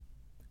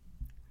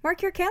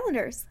Mark your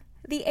calendars.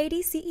 The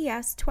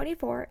ADCES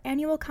 24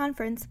 Annual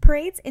Conference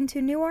parades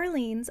into New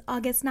Orleans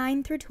August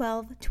 9 through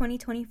 12,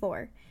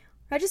 2024.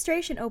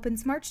 Registration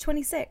opens March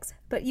 26,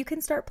 but you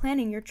can start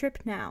planning your trip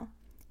now.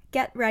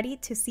 Get ready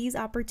to seize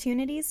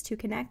opportunities to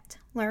connect,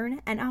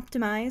 learn, and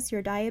optimize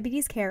your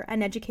diabetes care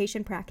and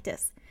education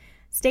practice.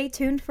 Stay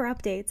tuned for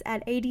updates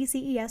at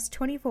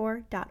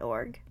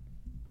adces24.org.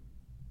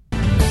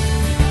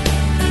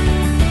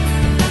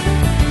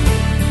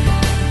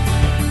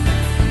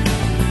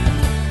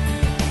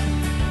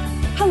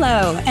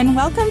 Hello, and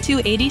welcome to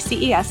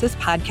ADCES's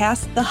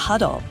podcast, The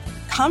Huddle,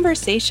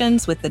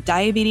 Conversations with the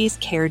Diabetes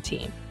Care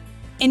Team.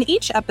 In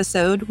each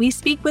episode, we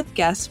speak with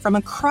guests from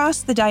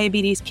across the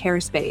diabetes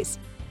care space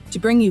to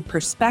bring you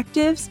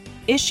perspectives,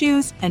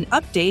 issues, and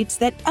updates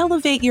that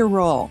elevate your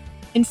role,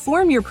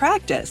 inform your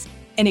practice,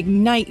 and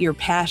ignite your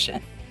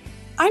passion.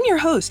 I'm your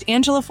host,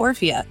 Angela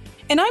Forfia,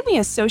 and I'm the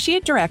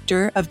Associate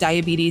Director of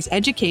Diabetes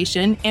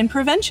Education and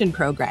Prevention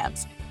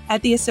Programs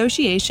at the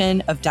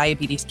Association of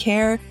Diabetes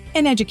Care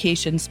and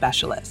Education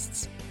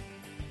Specialists.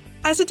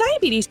 As a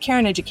diabetes care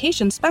and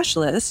education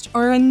specialist,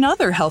 or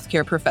another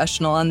healthcare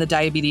professional on the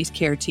diabetes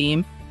care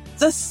team,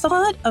 the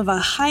thought of a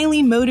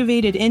highly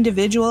motivated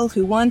individual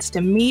who wants to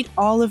meet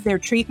all of their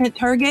treatment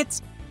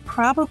targets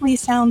probably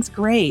sounds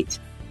great.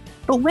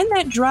 But when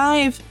that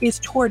drive is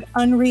toward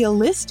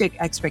unrealistic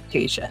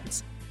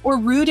expectations, or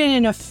rooted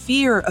in a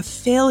fear of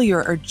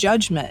failure or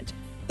judgment,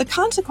 the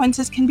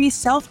consequences can be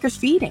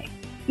self-defeating,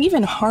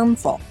 even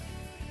harmful.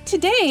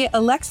 Today,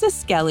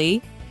 Alexis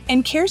Skelley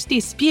and Kersti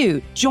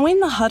Spjut join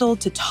the huddle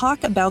to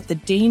talk about the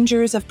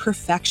dangers of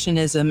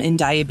perfectionism in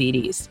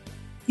diabetes.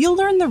 You'll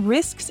learn the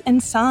risks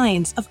and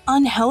signs of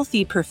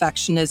unhealthy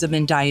perfectionism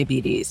in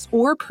diabetes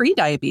or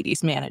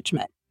prediabetes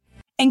management,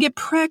 and get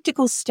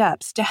practical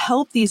steps to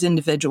help these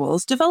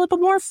individuals develop a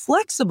more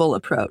flexible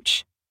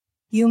approach.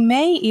 You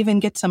may even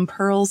get some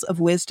pearls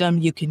of wisdom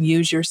you can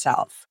use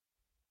yourself.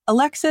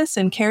 Alexis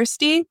and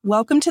Kersti,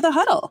 welcome to the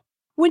huddle.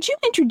 Would you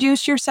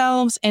introduce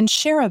yourselves and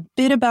share a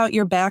bit about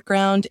your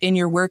background in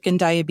your work in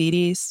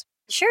diabetes?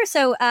 Sure.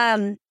 So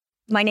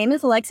my name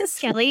is Alexis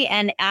Skelley,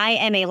 and I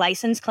am a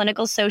licensed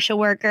clinical social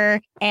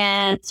worker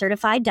and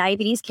certified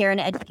diabetes care and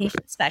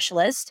education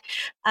specialist.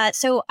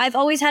 So I've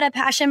always had a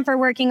passion for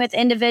working with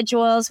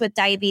individuals with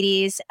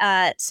diabetes.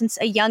 Since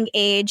a young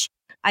age,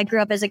 I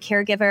grew up as a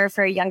caregiver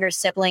for a younger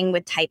sibling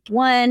with type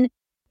 1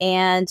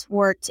 and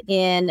worked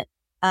in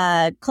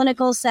a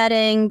clinical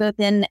setting, both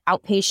in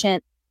outpatient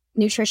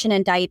nutrition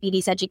and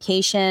diabetes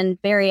education,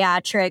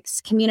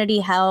 bariatrics, community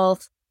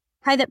health,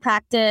 private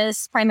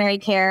practice, primary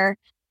care,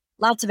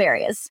 lots of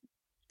areas.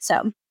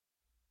 So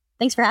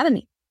thanks for having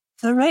me.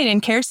 All right.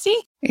 And Kersti?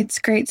 It's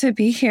great to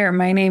be here.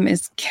 My name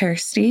is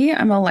Kersti.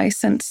 I'm a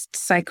licensed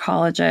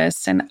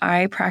psychologist, and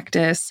I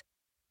practice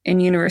in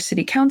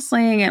university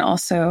counseling and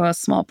also a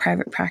small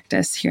private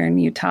practice here in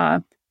Utah.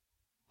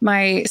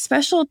 My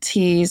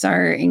specialties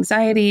are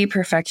anxiety,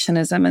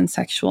 perfectionism, and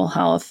sexual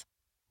health.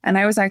 And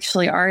I was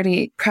actually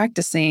already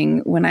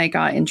practicing when I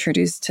got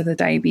introduced to the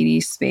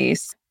diabetes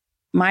space.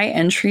 My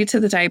entry to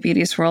the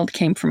diabetes world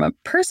came from a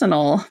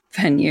personal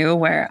venue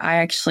where I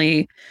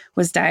actually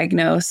was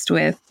diagnosed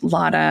with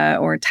LADA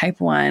or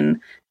type 1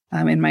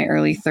 in my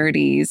early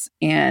 30s.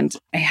 And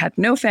I had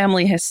no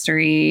family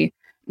history,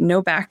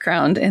 no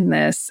background in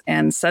this,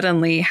 and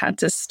suddenly had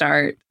to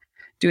start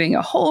doing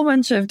a whole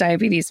bunch of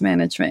diabetes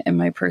management in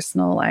my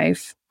personal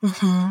life.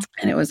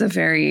 And it was a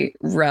very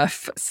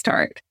rough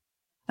start.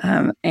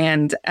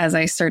 And as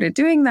I started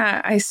doing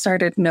that, I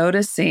started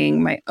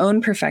noticing my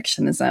own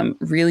perfectionism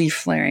really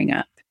flaring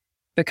up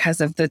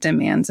because of the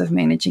demands of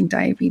managing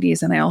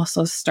diabetes. And I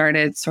also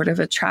started sort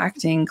of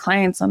attracting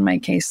clients on my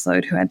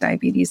caseload who had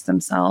diabetes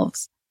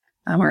themselves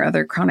or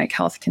other chronic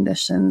health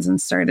conditions,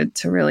 and started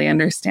to really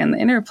understand the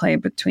interplay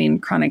between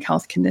chronic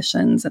health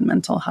conditions and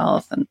mental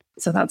health. And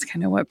so that's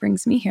kind of what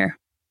brings me here.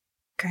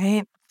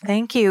 Great.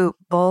 Thank you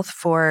both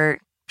for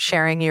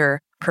sharing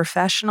your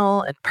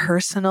professional and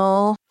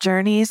personal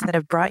journeys that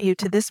have brought you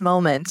to this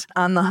moment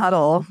on the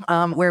huddle,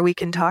 where we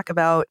can talk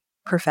about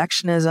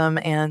perfectionism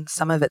and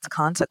some of its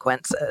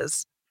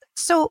consequences.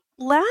 So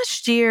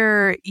last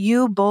year,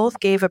 you both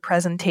gave a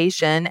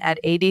presentation at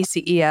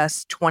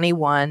ADCES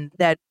 21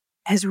 that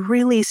has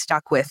really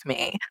stuck with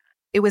me.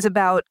 It was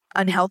about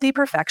unhealthy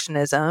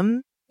perfectionism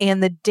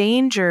and the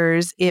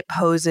dangers it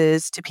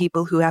poses to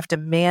people who have to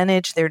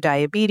manage their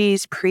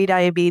diabetes,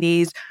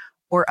 prediabetes,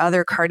 or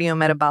other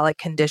cardiometabolic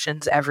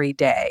conditions every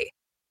day.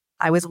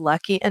 I was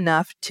lucky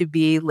enough to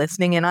be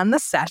listening in on the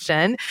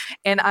session,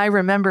 and I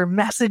remember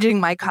messaging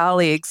my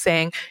colleagues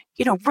saying,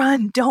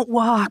 run, don't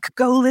walk,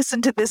 go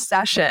listen to this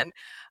session.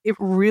 It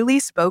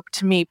really spoke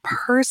to me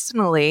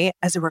personally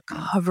as a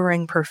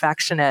recovering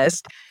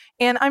perfectionist,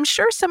 and I'm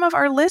sure some of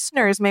our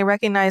listeners may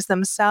recognize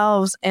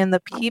themselves and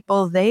the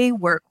people they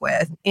work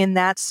with in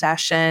that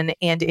session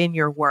and in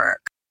your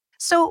work.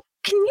 So,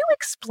 can you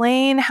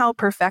explain how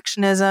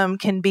perfectionism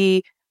can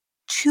be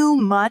too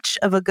much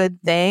of a good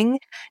thing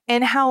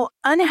and how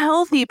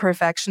unhealthy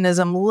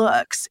perfectionism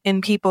looks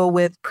in people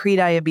with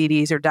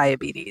prediabetes or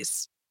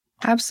diabetes?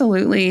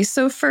 Absolutely.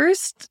 So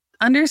first,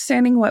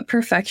 understanding what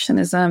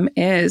perfectionism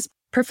is.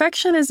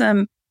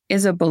 Perfectionism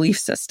is a belief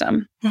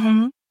system.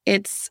 Mm-hmm.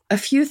 It's a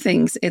few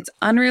things. It's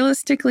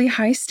unrealistically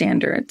high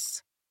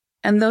standards.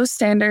 And those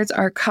standards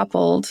are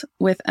coupled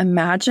with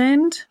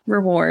imagined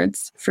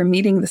rewards for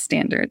meeting the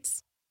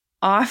standards.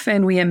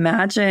 Often we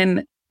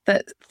imagine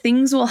that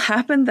things will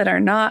happen that are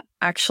not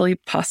actually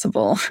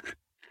possible.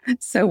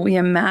 So we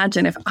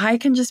imagine if I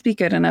can just be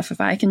good enough,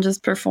 if I can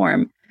just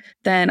perform,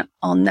 then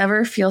I'll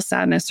never feel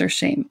sadness or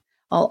shame.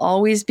 I'll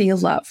always be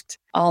loved.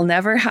 I'll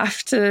never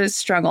have to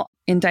struggle.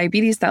 In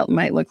diabetes, that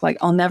might look like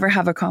I'll never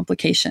have a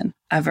complication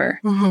ever.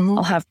 Mm-hmm.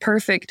 I'll have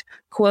perfect,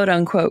 quote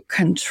unquote,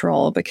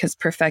 control, because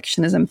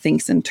perfectionism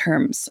thinks in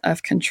terms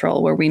of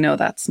control, where we know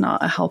that's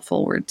not a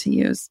helpful word to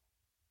use.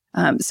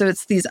 So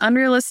it's these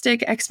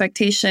unrealistic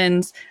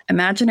expectations,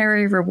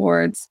 imaginary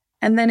rewards.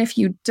 And then if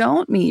you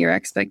don't meet your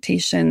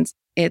expectations,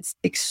 it's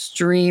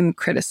extreme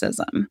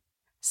criticism,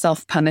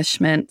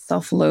 self-punishment,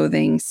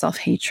 self-loathing,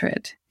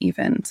 self-hatred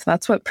even. So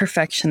that's what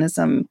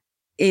perfectionism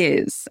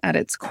is at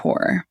its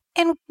core.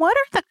 And what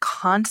are the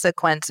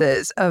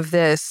consequences of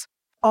this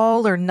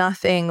all or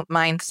nothing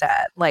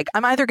mindset? Like,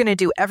 I'm either going to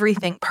do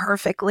everything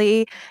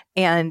perfectly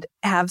and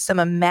have some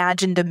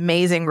imagined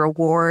amazing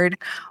reward,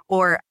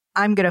 or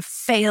I'm going to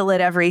fail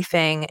at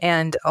everything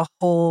and a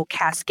whole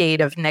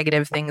cascade of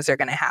negative things are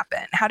going to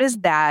happen. How does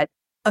that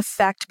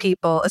affect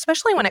people,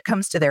 especially when it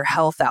comes to their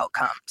health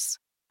outcomes?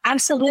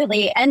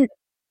 Absolutely. And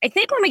I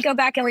think when we go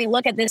back and we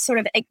look at this sort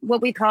of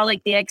what we call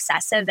like the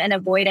excessive and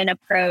avoidant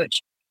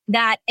approach,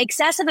 that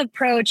excessive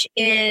approach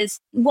is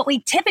what we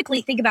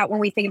typically think about when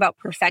we think about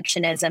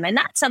perfectionism. And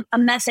that's a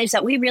message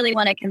that we really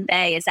want to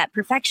convey, is that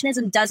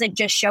perfectionism doesn't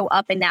just show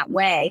up in that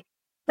way,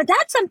 but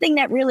that's something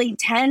that really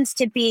tends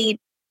to be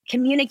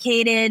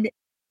communicated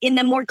in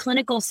the more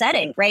clinical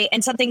setting, right?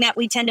 And something that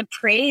we tend to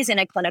praise in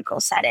a clinical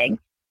setting.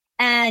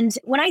 And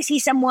when I see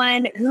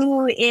someone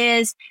who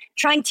is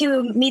trying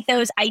to meet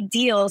those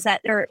ideals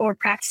that or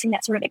practicing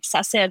that sort of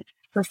excessive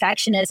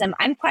perfectionism,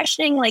 I'm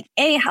questioning, like,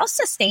 A, how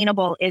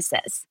sustainable is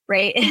this,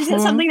 right? Is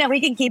it something that we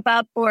can keep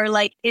up, or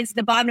like, is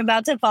the bottom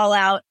about to fall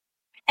out?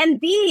 And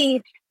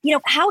B,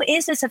 how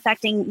is this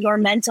affecting your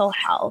mental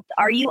health?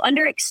 Are you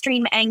under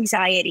extreme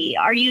anxiety?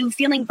 Are you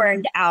feeling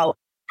burned out?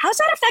 How's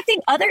that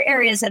affecting other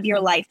areas of your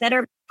life that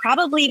are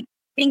probably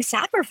being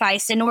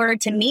sacrificed in order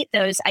to meet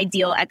those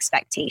ideal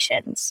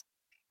expectations?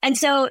 And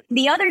so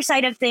the other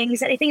side of things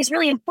that I think is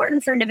really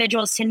important for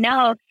individuals to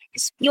know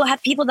is you'll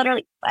have people that are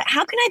like,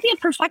 how can I be a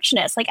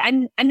perfectionist? Like,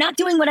 I'm not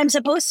doing what I'm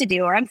supposed to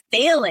do, or I'm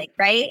failing,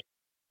 right?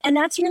 And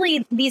that's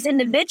really these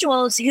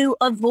individuals who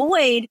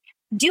avoid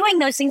doing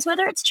those things,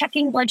 whether it's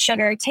checking blood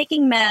sugar,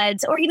 taking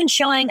meds, or even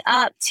showing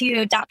up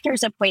to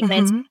doctor's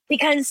appointments,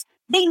 because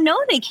they know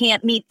they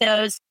can't meet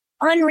those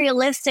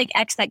unrealistic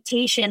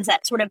expectations,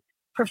 that sort of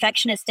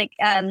perfectionistic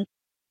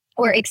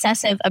or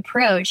excessive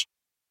approach.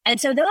 And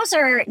so those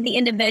are the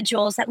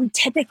individuals that we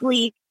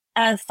typically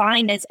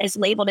find as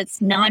labeled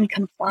as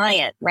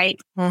non-compliant, right?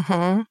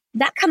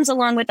 That comes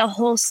along with a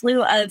whole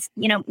slew of,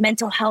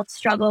 mental health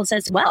struggles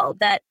as well,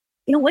 that,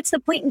 what's the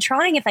point in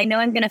trying if I know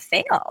I'm going to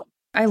fail?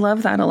 I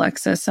love that,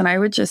 Alexis. And I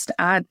would just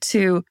add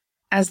to,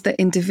 as the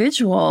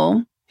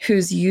individual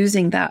who's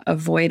using that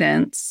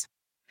avoidance,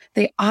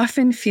 they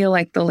often feel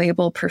like the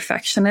label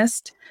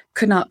perfectionist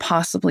could not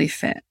possibly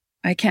fit.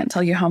 I can't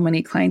tell you how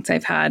many clients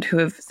I've had who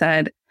have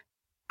said,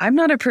 I'm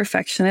not a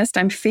perfectionist,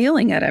 I'm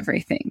failing at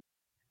everything.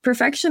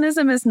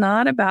 Perfectionism is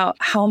not about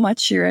how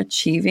much you're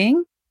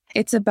achieving.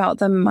 It's about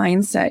the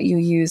mindset you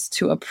use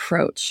to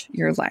approach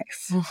your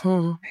life,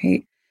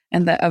 right?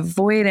 And the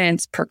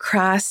avoidance,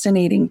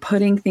 procrastinating,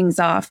 putting things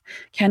off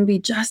can be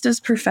just as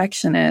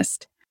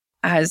perfectionist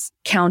as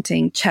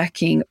counting,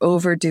 checking,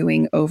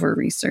 overdoing,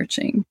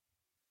 over-researching.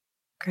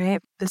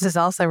 Great. This is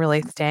also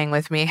really staying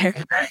with me here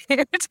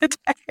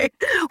today.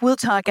 We'll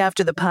talk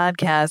after the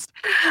podcast.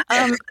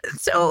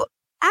 So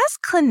as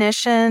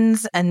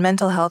clinicians and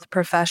mental health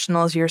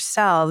professionals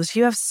yourselves,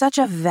 you have such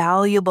a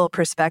valuable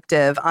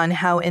perspective on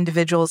how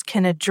individuals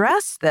can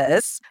address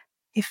this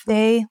if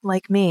they,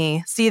 like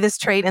me, see this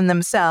trait in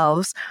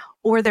themselves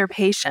or their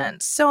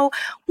patients. So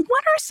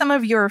what are some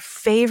of your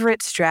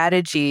favorite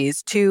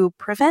strategies to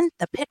prevent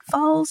the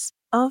pitfalls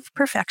of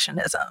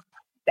perfectionism?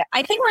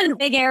 I think one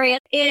big area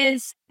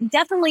is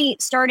definitely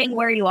starting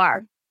where you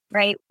are,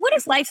 right? What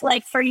is life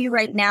like for you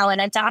right now,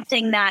 and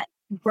adopting that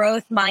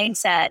growth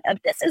mindset of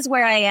this is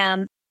where I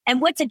am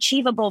and what's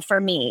achievable for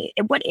me.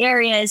 What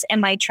areas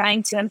am I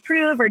trying to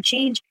improve or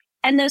change?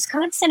 And those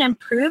constant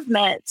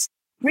improvements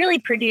really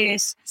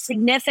produce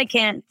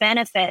significant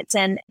benefits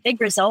and big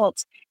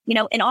results,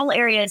 in all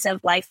areas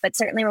of life. But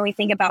certainly when we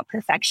think about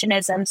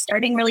perfectionism,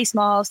 starting really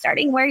small,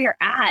 starting where you're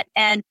at,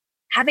 and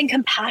having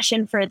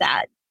compassion for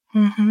that.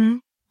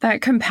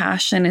 That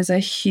compassion is a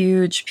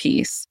huge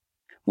piece.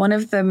 One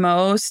of the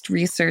most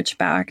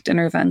research-backed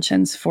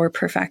interventions for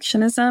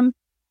perfectionism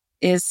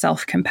is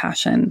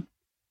self-compassion.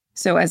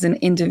 So as an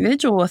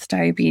individual with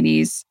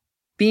diabetes,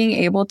 being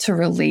able to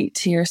relate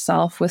to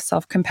yourself with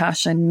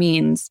self-compassion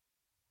means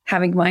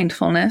having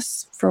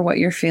mindfulness for what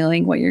you're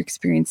feeling, what you're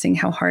experiencing,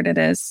 how hard it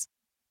is,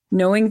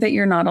 knowing that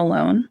you're not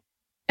alone,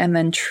 and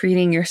then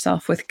treating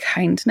yourself with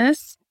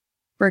kindness,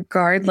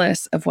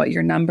 regardless of what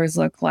your numbers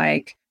look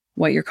like,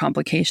 what your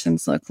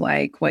complications look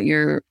like, what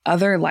your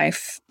other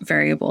life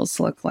variables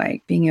look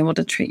like, being able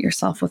to treat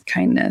yourself with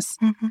kindness.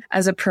 Mm-hmm.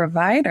 As a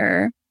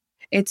provider,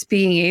 it's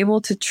being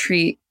able to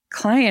treat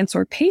clients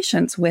or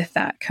patients with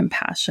that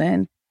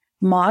compassion,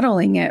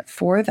 modeling it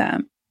for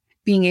them,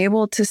 being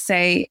able to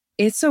say,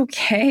 it's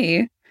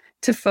okay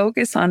to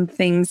focus on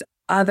things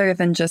other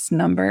than just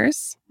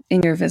numbers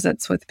in your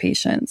visits with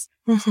patients.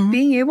 Mm-hmm.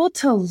 Being able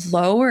to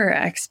lower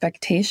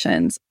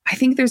expectations. I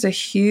think there's a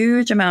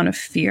huge amount of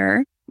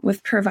fear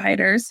with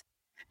providers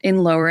in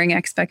lowering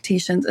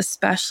expectations,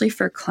 especially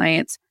for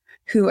clients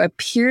who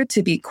appear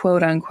to be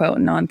quote unquote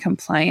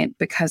non-compliant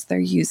because they're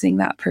using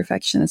that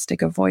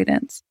perfectionistic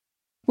avoidance.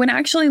 When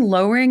actually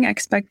lowering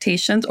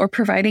expectations or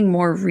providing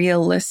more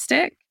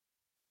realistic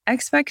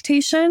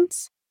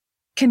expectations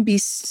can be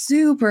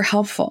super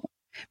helpful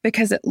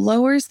because it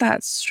lowers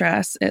that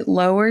stress, it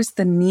lowers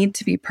the need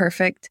to be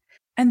perfect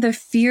and the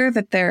fear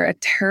that they're a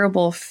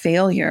terrible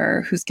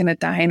failure who's going to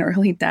die an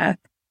early death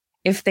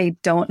if they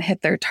don't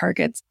hit their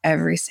targets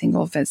every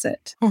single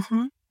visit,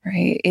 Mm-hmm.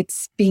 right?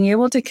 It's being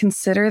able to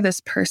consider this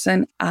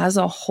person as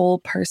a whole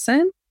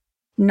person,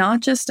 not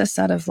just a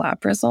set of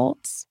lab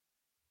results.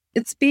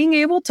 It's being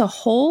able to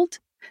hold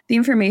the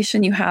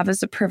information you have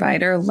as a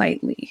provider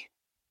lightly,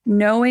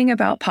 knowing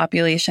about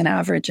population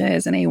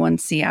averages and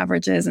A1C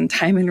averages and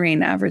time and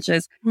rain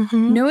averages,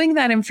 Mm-hmm. knowing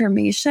that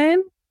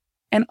information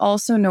and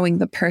also knowing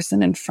the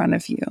person in front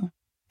of you,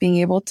 being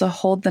able to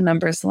hold the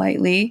numbers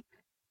lightly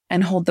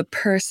and hold the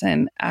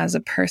person as a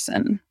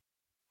person.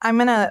 I'm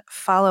going to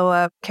follow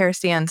up,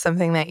 Kersti, on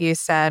something that you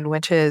said,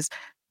 which is,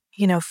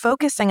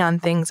 focusing on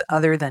things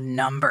other than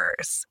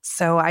numbers.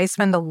 So I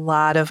spend a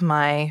lot of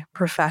my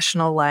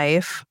professional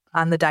life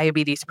on the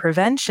diabetes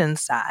prevention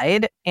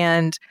side.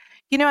 And,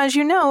 as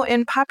you know,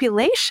 in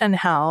population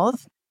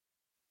health,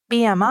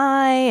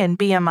 BMI and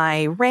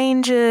BMI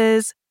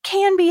ranges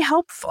can be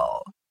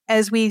helpful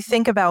as we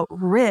think about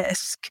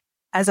risk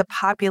as a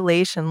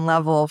population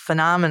level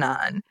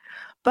phenomenon.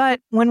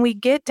 But when we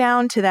get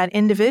down to that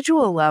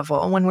individual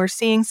level, when we're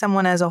seeing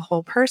someone as a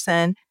whole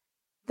person,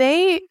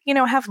 they,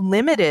 have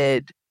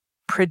limited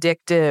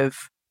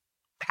predictive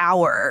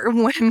power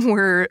when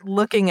we're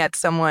looking at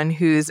someone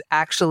who's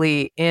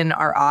actually in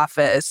our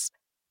office.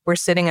 We're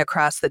sitting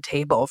across the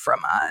table from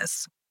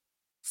us.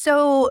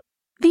 So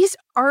these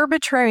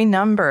arbitrary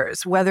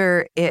numbers,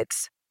 whether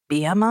it's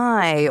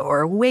BMI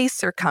or waist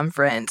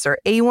circumference or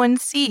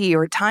A1C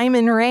or time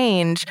in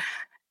range,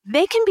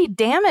 they can be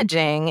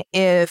damaging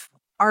if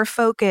our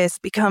focus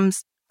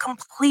becomes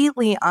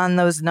completely on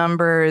those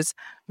numbers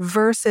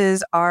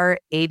versus our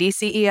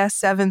ADCES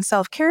 7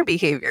 self-care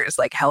behaviors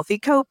like healthy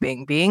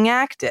coping, being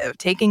active,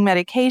 taking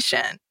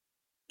medication.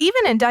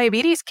 Even in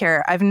diabetes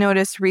care, I've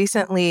noticed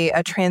recently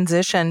a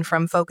transition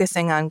from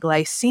focusing on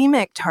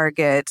glycemic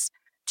targets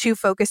to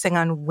focusing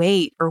on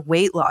weight or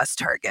weight loss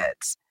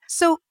targets.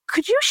 So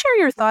could you share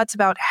your thoughts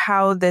about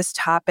how this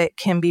topic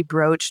can be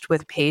broached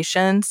with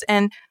patients?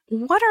 And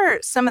what are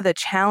some of the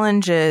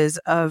challenges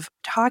of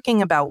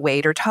talking about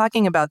weight or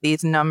talking about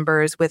these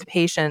numbers with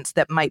patients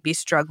that might be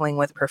struggling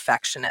with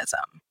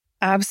perfectionism?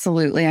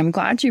 Absolutely. I'm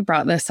glad you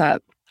brought this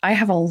up. I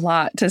have a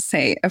lot to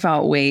say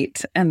about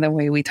weight and the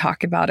way we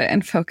talk about it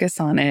and focus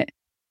on it.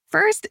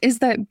 First is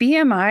that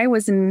BMI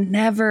was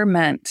never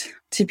meant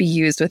to be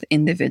used with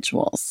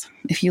individuals.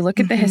 If you look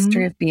at the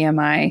history of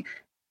BMI,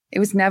 it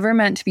was never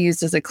meant to be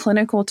used as a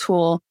clinical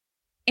tool,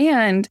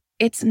 and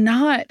it's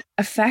not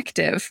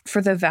effective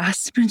for the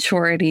vast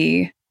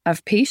majority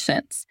of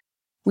patients.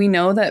 We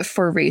know that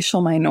for racial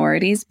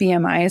minorities,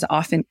 BMI is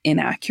often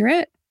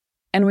inaccurate.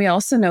 And we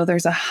also know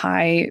there's a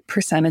high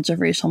percentage of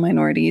racial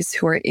minorities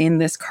who are in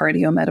this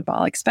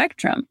cardiometabolic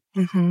spectrum.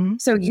 Mm-hmm.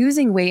 So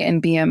using weight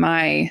and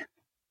BMI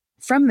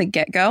from the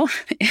get-go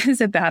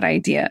is a bad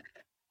idea.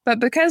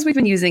 But because we've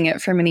been using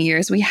it for many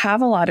years, we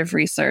have a lot of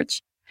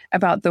research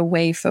about the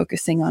way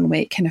focusing on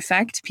weight can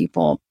affect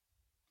people.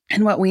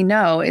 And what we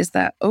know is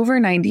that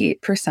over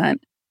 98%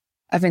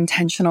 of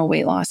intentional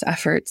weight loss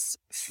efforts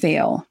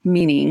fail,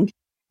 meaning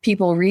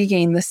people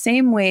regain the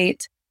same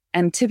weight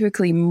and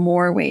typically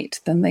more weight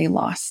than they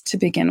lost to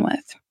begin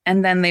with.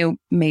 And then they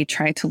may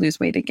try to lose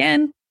weight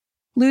again,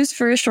 lose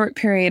for a short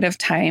period of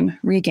time,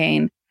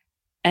 regain,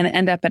 and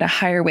end up at a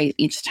higher weight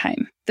each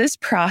time. This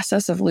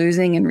process of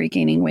losing and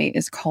regaining weight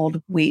is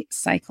called weight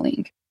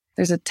cycling.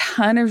 There's a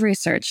ton of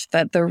research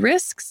that the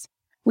risks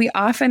we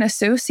often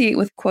associate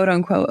with quote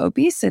unquote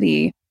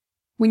obesity,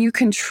 when you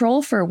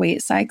control for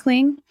weight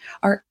cycling,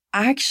 are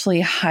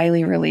actually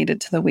highly related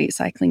to the weight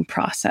cycling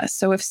process.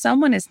 So if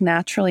someone is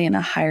naturally in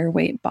a higher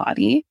weight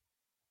body,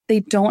 they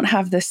don't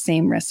have the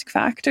same risk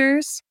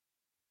factors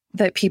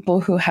that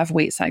people who have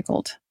weight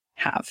cycled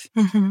have.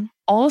 Mm-hmm.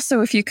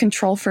 Also, if you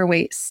control for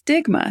weight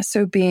stigma,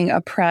 so being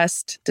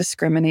oppressed,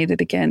 discriminated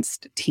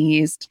against,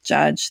 teased,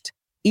 judged,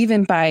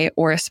 even by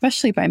or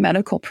especially by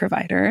medical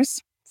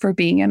providers for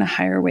being in a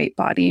higher weight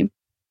body,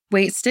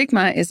 Weight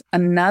stigma is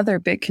another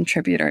big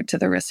contributor to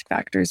the risk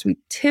factors we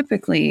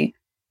typically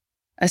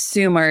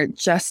assume are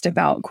just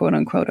about quote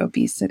unquote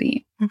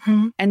obesity.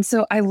 Mm-hmm. And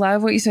so I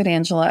love what you said,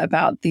 Angela,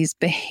 about these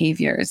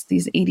behaviors,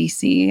 these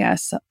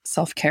ADCES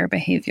self-care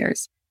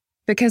behaviors,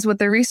 because what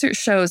the research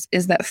shows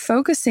is that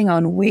focusing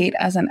on weight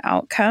as an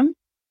outcome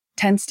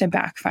tends to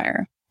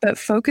backfire, but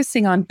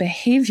focusing on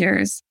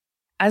behaviors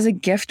as a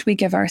gift we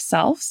give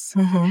ourselves,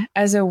 Mm-hmm.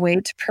 as a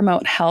way to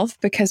promote health,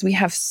 because we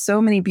have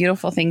so many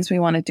beautiful things we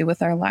want to do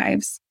with our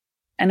lives.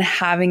 And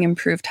having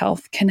improved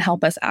health can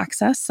help us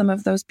access some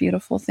of those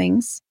beautiful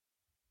things,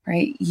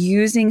 right?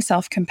 Using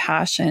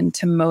self-compassion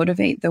to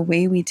motivate the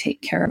way we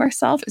take care of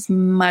ourselves is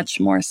much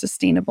more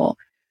sustainable,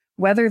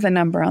 whether the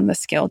number on the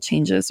scale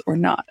changes or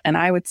not. And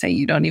I would say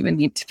you don't even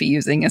need to be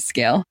using a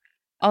scale.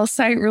 I'll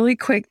cite really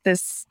quick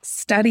this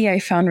study I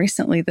found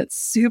recently that's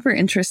super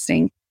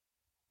interesting.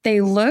 They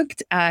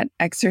looked at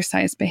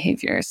exercise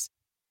behaviors.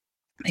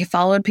 They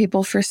followed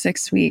people for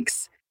 6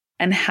 weeks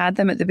and had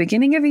them at the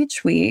beginning of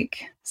each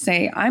week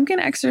say, I'm going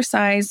to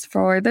exercise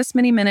for this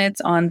many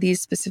minutes on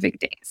these specific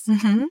days.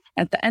 Mm-hmm.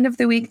 At the end of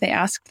the week, they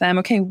asked them,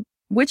 okay,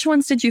 which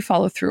ones did you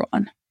follow through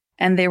on?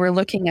 And they were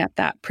looking at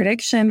that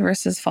prediction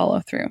versus follow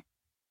through.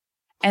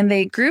 And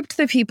they grouped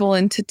the people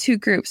into 2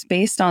 groups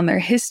based on their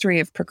history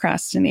of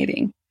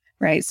procrastinating.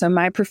 Right. So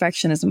my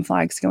perfectionism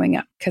flag's going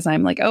up because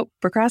I'm like, oh,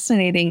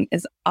 procrastinating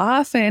is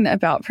often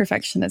about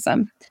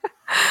perfectionism.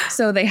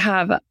 So they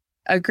have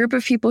a group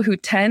of people who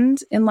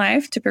tend in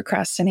life to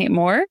procrastinate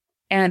more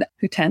and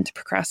who tend to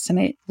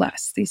procrastinate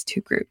less, these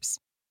 2 groups.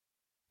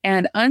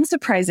 And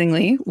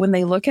unsurprisingly, when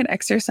they look at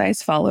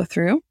exercise follow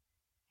through,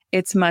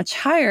 it's much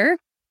higher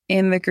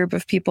in the group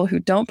of people who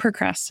don't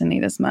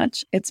procrastinate as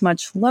much. It's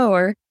much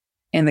lower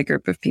in the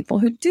group of people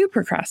who do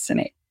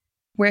procrastinate.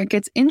 Where it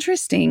gets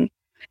interesting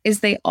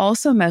is they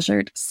also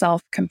measured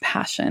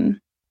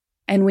self-compassion.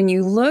 And when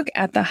you look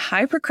at the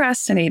high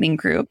procrastinating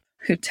group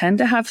who tend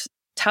to have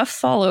tough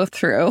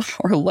follow-through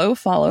or low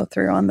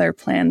follow-through on their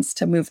plans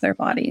to move their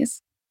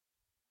bodies,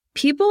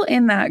 people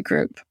in that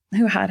group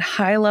who had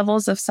high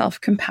levels of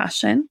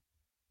self-compassion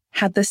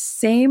had the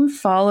same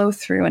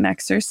follow-through in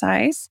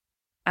exercise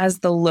as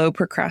the low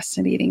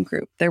procrastinating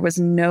group. There was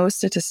no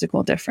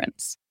statistical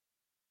difference.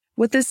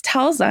 What this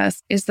tells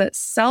us is that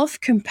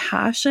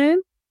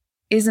self-compassion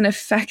is an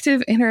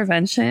effective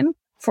intervention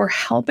for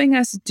helping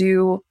us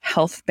do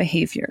health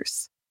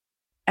behaviors.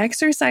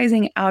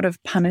 Exercising out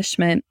of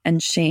punishment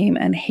and shame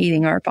and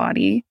hating our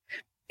body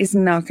is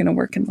not going to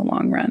work in the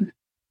long run.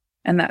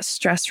 And that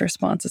stress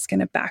response is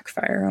going to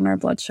backfire on our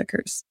blood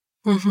sugars.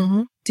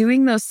 Mm-hmm.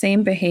 Doing those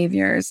same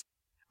behaviors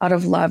out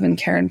of love and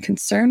care and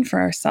concern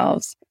for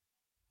ourselves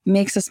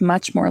makes us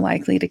much more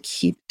likely to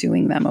keep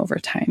doing them over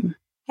time.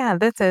 Yeah,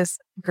 this is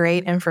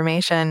great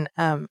information.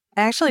 I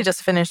actually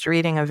just finished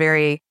reading a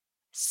very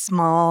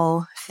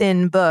small,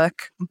 thin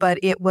book, but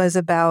it was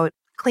about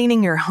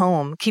cleaning your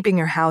home, keeping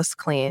your house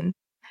clean,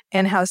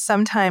 and how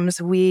sometimes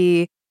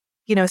we,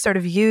 sort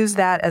of use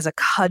that as a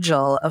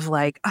cudgel of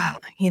like, oh,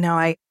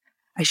 I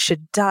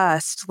should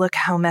dust. Look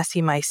how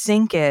messy my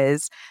sink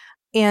is.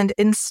 And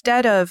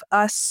instead of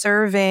us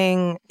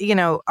serving,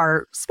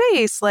 our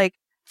space, like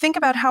think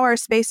about how our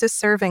space is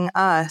serving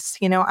us.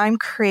 I'm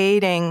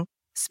creating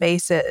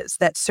spaces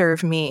that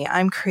serve me.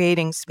 I'm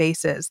creating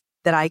spaces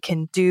that I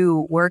can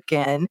do work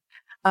in.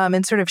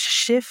 And sort of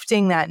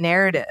shifting that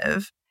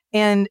narrative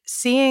and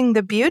seeing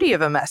the beauty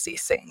of a messy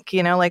sink.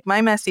 Like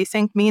my messy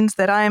sink means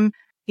that I'm,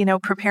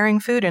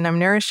 preparing food and I'm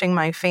nourishing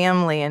my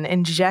family and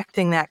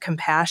injecting that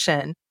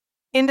compassion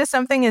into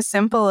something as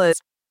simple as,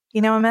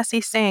 a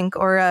messy sink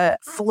or a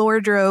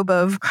floor drobe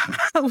of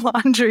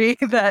laundry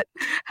that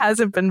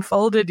hasn't been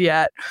folded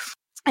yet.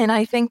 And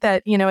I think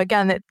that,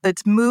 again,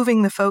 that's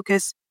moving the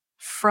focus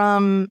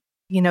from,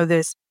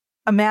 this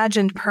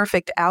imagined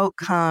perfect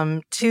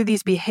outcome to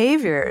these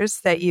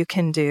behaviors that you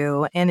can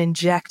do and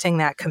injecting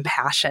that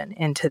compassion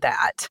into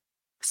that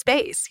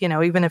space,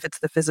 even if it's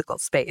the physical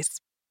space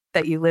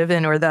that you live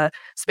in or the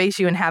space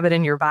you inhabit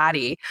in your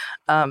body.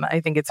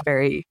 I think it's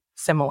very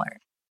similar.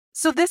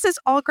 So this is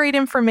all great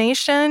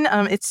information.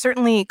 It's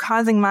certainly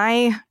causing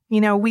my,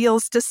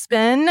 wheels to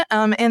spin.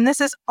 And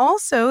this is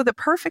also the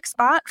perfect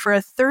spot for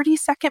a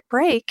 30-second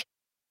break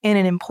and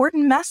an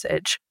important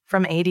message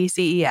from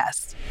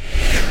ADCES.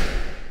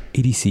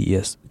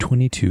 ADCES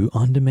 22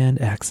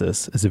 on-demand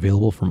access is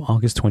available from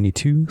August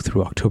 22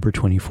 through October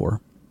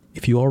 24.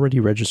 If you already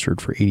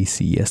registered for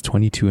ADCES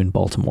 22 in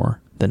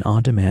Baltimore, then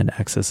on-demand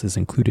access is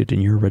included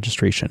in your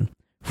registration,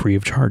 free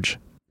of charge.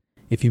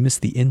 If you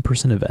missed the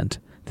in-person event,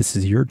 this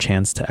is your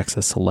chance to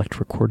access select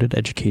recorded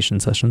education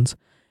sessions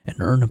and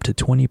earn up to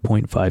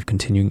 20.5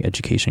 continuing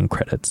education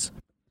credits.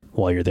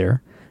 While you're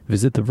there,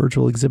 visit the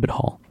virtual exhibit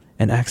hall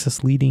and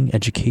access leading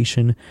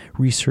education,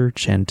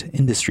 research, and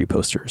industry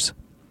posters.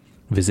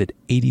 Visit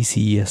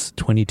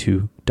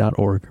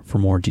adces22.org for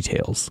more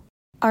details.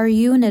 Are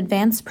you an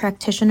advanced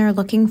practitioner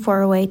looking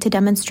for a way to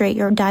demonstrate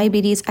your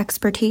diabetes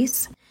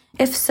expertise?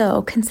 If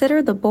so,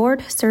 consider the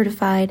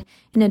board-certified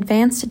and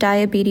advanced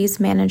diabetes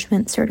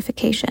management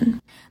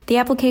certification. The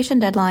application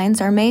deadlines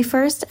are May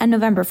 1st and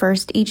November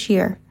 1st each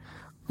year.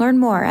 Learn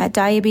more at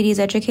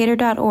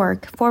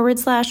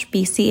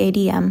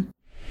diabeteseducator.org/BCADM.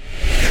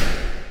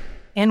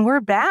 And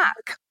we're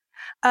back.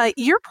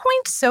 Your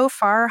points so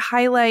far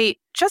highlight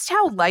just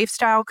how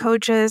lifestyle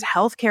coaches,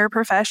 healthcare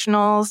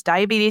professionals,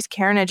 diabetes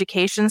care and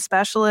education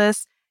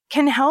specialists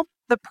can help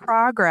the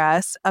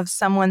progress of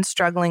someone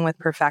struggling with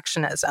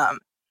perfectionism.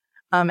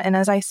 And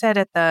as I said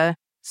at the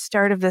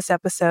start of this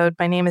episode,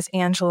 my name is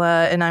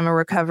Angela and I'm a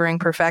recovering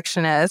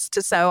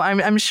perfectionist. So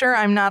I'm sure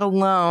I'm not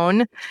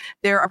alone.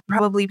 There are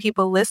probably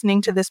people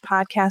listening to this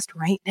podcast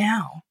right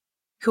now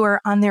who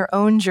are on their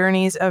own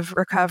journeys of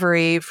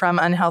recovery from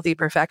unhealthy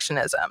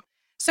perfectionism.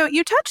 So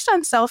you touched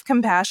on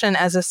self-compassion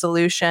as a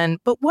solution,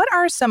 but what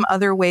are some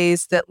other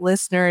ways that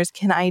listeners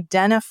can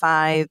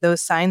identify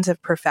those signs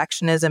of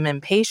perfectionism in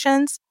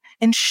patients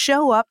and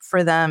show up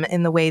for them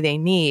in the way they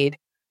need,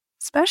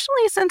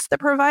 especially since the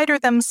provider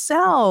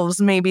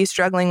themselves may be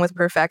struggling with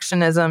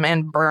perfectionism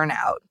and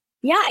burnout?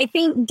 Yeah, I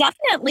think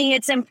definitely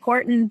it's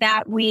important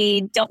that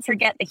we don't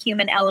forget the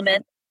human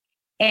element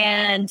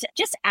and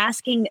just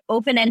asking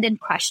open-ended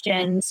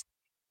questions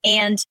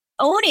and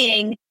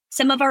owning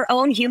some of our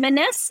own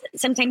humanness,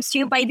 sometimes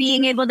too, by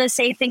being able to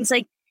say things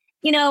like,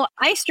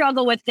 I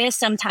struggle with this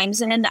sometimes,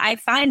 and I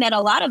find that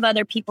a lot of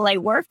other people I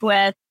work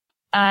with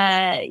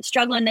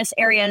struggle in this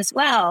area as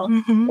well.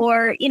 Mm-hmm.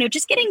 Or,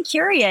 just getting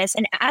curious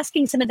and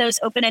asking some of those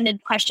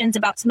open-ended questions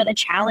about some of the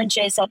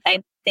challenges that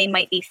they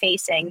might be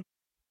facing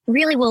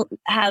really will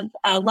have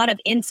a lot of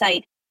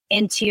insight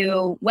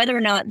into whether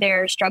or not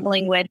they're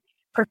struggling with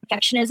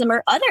perfectionism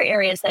or other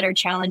areas that are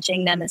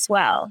challenging them as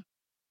well.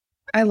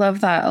 I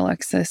love that,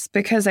 Alexis,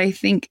 because I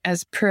think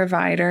as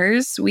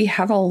providers, we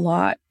have a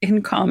lot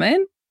in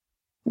common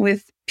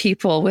with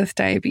people with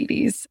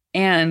diabetes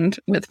and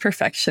with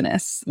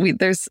perfectionists.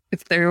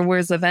 If there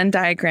was a Venn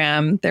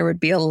diagram, there would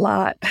be a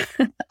lot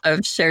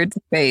of shared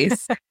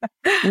space.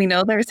 We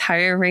know there's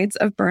higher rates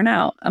of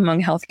burnout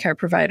among healthcare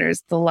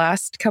providers. The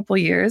last couple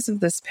years of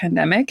this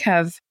pandemic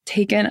have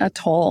taken a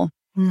toll.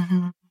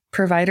 Mm-hmm.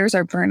 Providers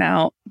are burnt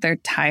out. They're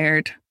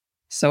tired.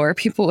 So are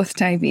people with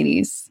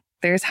diabetes.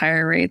 There's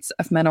higher rates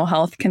of mental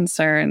health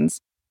concerns,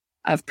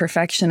 of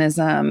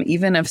perfectionism,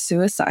 even of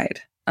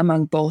suicide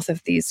among both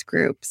of these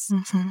groups.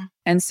 Mm-hmm.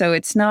 And so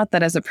it's not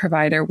that as a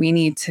provider, we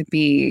need to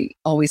be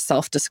always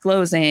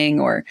self-disclosing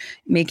or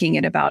making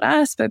it about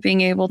us, but being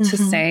able to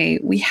say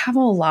we have a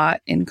lot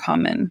in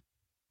common.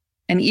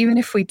 And even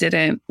if we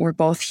didn't, we're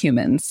both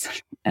humans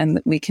and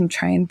we can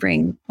try and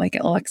bring, like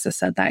Alexis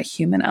said, that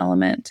human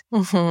element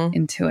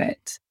into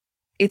it.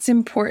 It's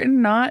important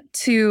not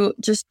to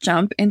just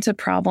jump into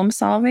problem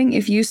solving.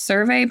 If you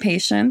survey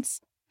patients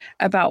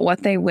about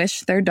what they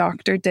wish their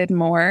doctor did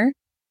more,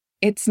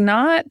 it's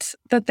not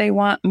that they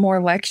want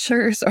more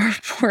lectures or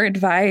more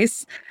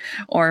advice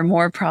or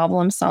more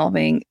problem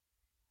solving.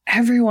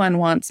 Everyone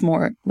wants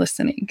more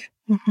listening.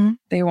 Mm-hmm.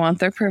 They want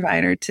their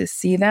provider to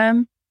see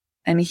them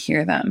and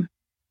hear them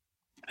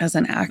as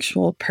an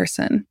actual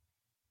person.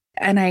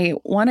 And I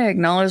want to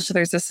acknowledge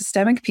there's a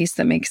systemic piece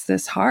that makes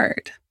this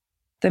hard.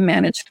 The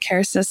managed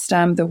care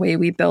system, the way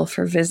we bill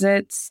for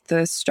visits,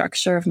 the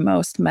structure of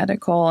most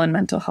medical and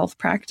mental health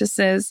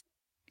practices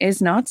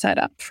is not set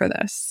up for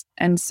this.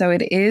 And so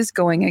it is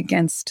going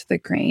against the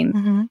grain.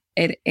 Mm-hmm.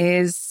 It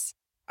is,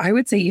 I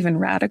would say, even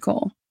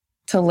radical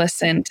to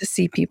listen, to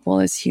see people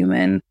as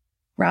human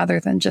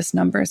rather than just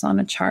numbers on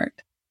a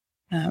chart.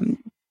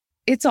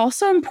 It's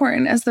also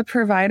important as the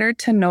provider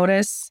to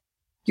notice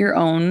your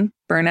own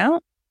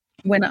burnout.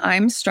 When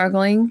I'm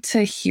struggling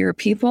to hear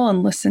people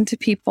and listen to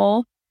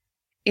people,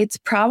 it's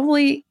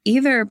probably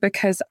either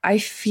because I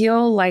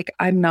feel like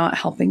I'm not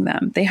helping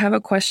them. They have a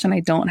question I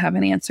don't have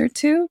an answer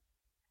to,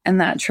 and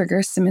that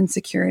triggers some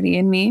insecurity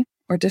in me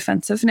or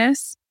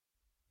defensiveness.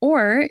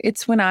 Or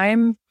it's when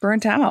I'm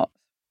burnt out.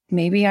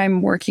 Maybe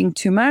I'm working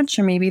too much,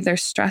 or maybe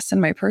there's stress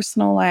in my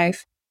personal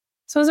life.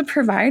 So as a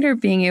provider,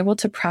 being able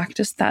to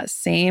practice that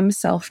same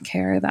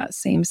self-care, that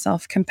same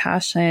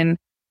self-compassion.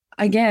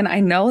 Again,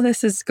 I know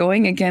this is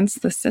going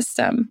against the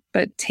system,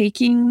 but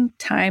taking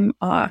time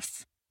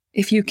off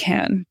if you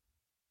can.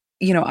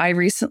 I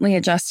recently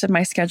adjusted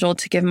my schedule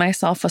to give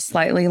myself a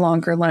slightly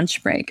longer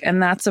lunch break.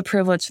 And that's a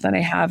privilege that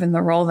I have in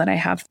the role that I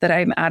have, that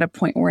I'm at a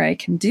point where I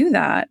can do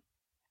that.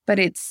 But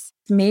it's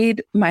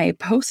made my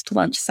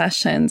post-lunch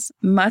sessions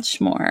much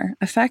more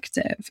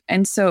effective.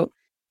 And so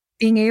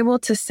being able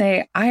to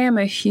say, I am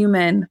a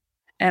human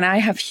and I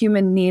have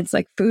human needs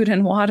like food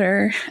and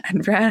water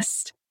and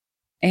rest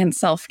and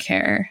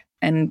self-care,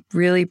 and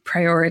really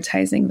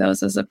prioritizing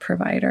those as a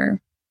provider.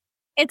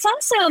 It's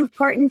also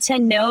important to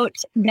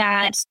note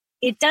that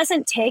it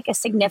doesn't take a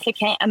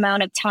significant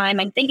amount of time.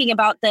 I'm thinking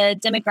about the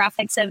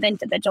demographics of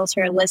individuals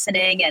who are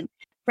listening and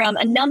from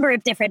a number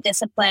of different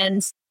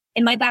disciplines.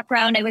 In my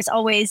background, I was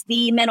always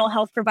the mental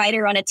health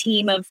provider on a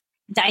team of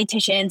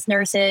dietitians,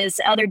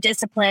 nurses, other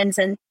disciplines.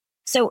 And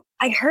so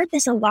I heard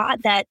this a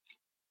lot, that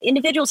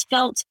individuals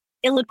felt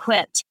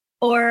ill-equipped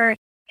or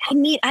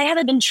I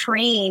haven't been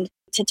trained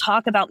to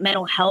talk about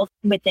mental health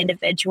with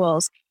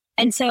individuals.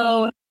 And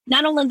so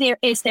not only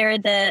is there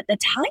the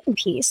time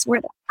piece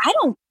where I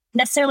don't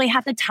necessarily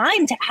have the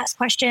time to ask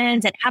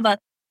questions and have a,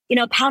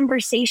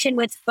 conversation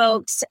with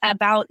folks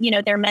about,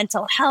 their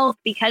mental health,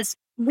 because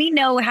we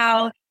know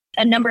how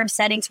a number of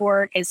settings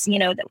work is,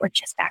 that we're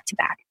just back to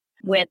back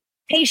with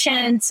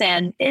patients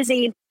and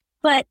busy.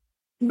 But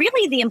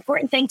really the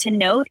important thing to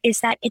note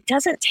is that it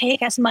doesn't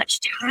take as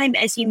much time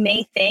as you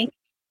may think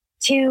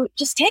to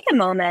just take a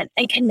moment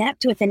and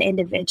connect with an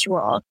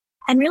individual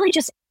and really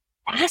just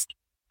ask,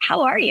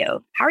 how are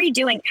you? How are you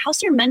doing?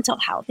 How's your mental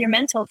health, your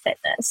mental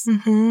fitness?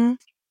 Mm-hmm.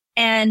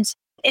 And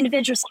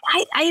individuals,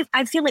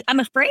 I feel like I'm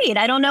afraid.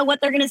 I don't know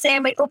what they're going to say. I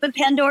might open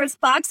Pandora's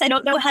box. I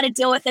don't know how to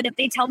deal with it if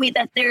they tell me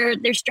that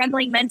they're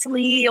struggling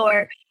mentally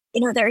or,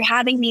 they're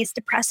having these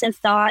depressive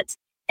thoughts.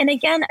 And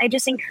again, I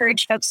just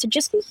encourage folks to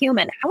just be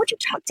human. How would you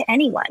talk to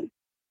anyone,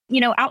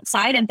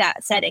 outside of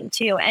that setting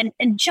too? And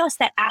just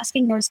that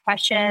asking those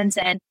questions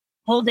and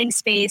holding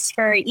space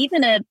for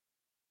even a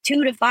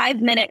 2 to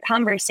 5 minute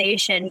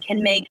conversation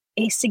can make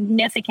a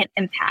significant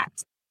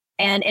impact.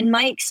 And in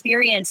my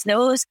experience,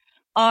 those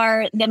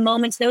are the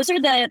moments, those are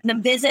the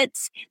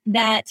visits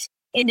that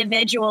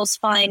individuals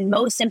find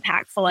most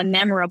impactful and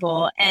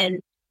memorable and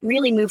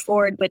really move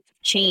forward with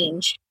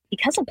change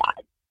because of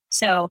that.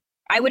 So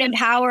I would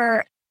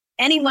empower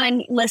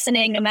anyone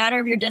listening, no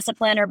matter your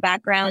discipline or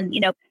background,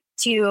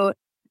 to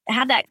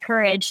have that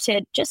courage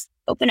to just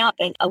open up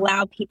and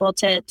allow people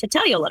to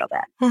tell you a little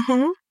bit.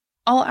 Mm-hmm.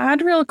 I'll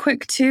add real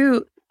quick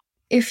too,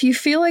 if you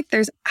feel like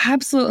there's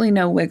absolutely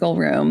no wiggle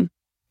room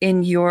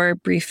in your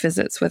brief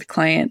visits with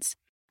clients,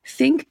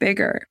 think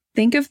bigger.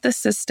 Think of the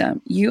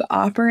system. You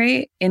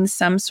operate in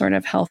some sort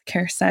of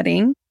healthcare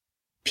setting.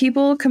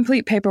 People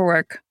complete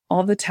paperwork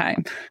all the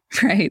time,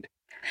 right?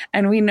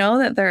 And we know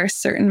that there are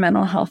certain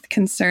mental health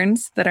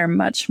concerns that are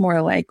much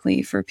more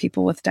likely for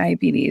people with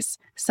diabetes,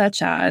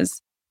 such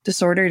as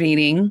disordered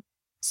eating,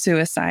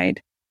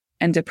 suicide,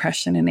 and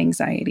depression and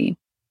anxiety.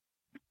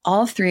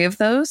 All three of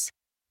those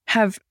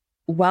have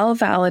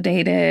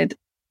well-validated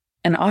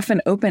and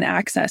often open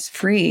access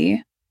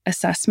free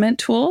assessment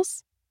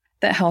tools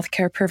that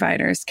healthcare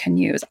providers can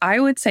use. I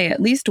would say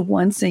at least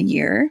once a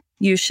year,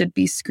 you should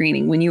be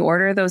screening. When you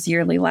order those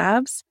yearly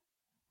labs,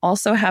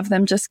 also have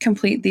them just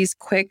complete these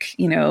quick,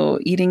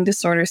 eating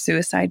disorder,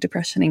 suicide,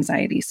 depression,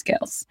 anxiety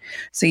scales.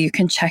 So you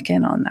can check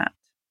in on that.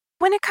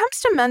 When it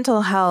comes to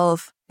mental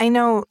health, I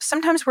know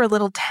sometimes we're a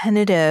little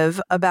tentative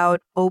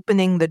about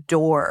opening the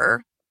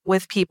door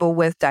with people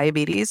with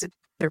diabetes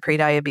or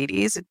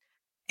prediabetes.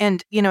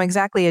 And,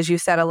 exactly as you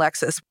said,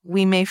 Alexis,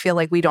 we may feel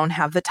like we don't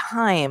have the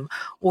time,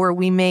 or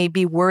we may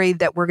be worried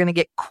that we're going to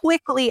get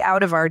quickly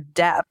out of our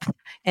depth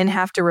and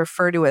have to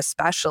refer to a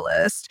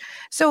specialist.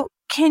 So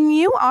can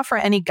you offer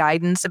any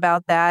guidance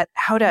about that,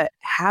 how to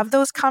have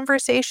those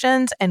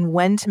conversations and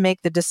when to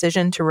make the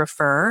decision to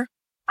refer?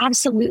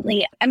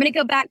 Absolutely. I'm going to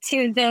go back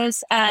to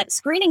those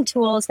screening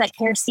tools that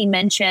Kersti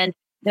mentioned,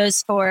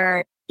 those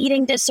for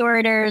eating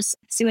disorders,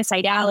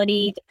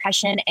 suicidality,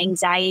 depression,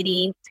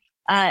 anxiety.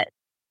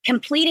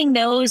 Completing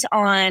those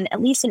on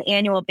at least an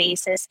annual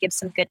basis gives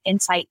some good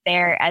insight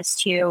there as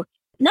to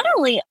not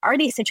only are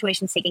these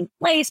situations taking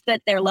place,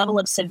 but their level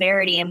of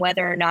severity and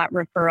whether or not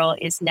referral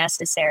is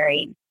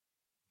necessary.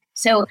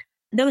 So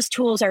those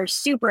tools are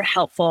super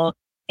helpful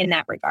in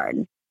that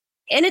regard.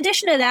 In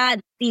addition to that,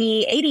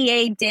 the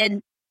ADA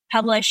did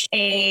publish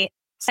a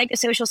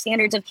psychosocial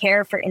standards of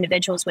care for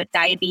individuals with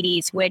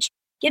diabetes, which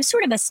gives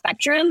sort of a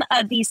spectrum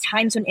of these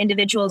times when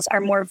individuals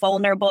are more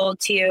vulnerable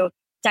to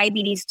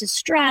diabetes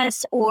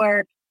distress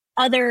or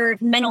other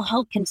mental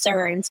health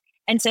concerns.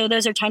 And so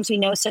those are times we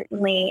know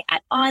certainly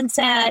at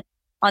onset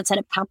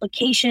of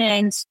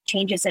complications,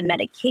 changes in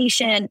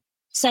medication,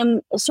 some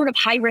sort of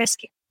high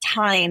risk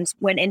times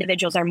when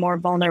individuals are more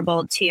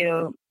vulnerable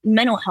to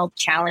mental health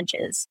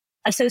challenges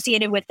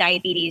associated with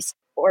diabetes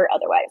or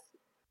otherwise.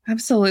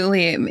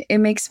 Absolutely. It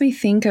makes me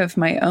think of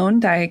my own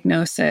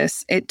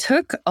diagnosis. It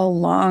took a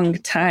long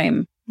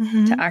time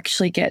to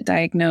actually get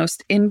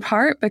diagnosed, in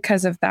part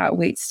because of that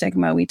weight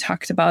stigma we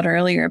talked about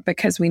earlier,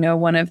 because we know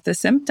one of the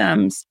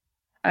symptoms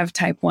of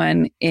type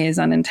 1 is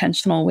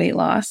unintentional weight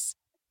loss.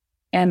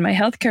 And my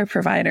healthcare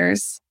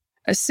providers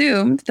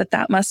assumed that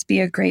that must be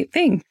a great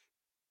thing.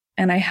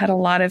 And I had a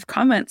lot of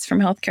comments from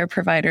healthcare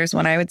providers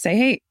when I would say,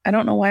 hey, I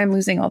don't know why I'm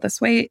losing all this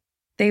weight.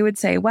 They would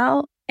say,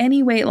 well,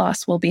 any weight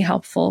loss will be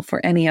helpful for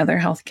any other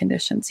health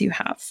conditions you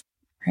have,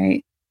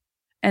 right?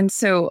 And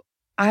so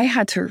I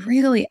had to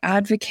really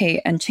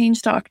advocate and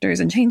change doctors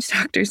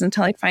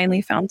until I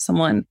finally found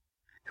someone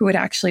who would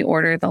actually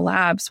order the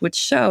labs, which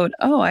showed,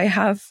 oh, I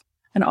have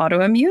an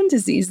autoimmune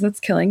disease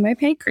that's killing my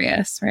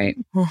pancreas, right?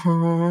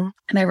 And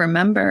I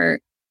remember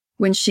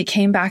when she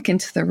came back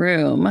into the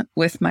room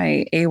with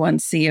my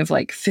A1C of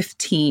like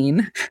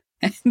 15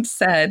 and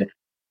said,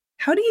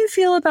 how do you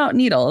feel about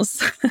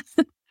needles?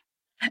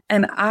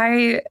 And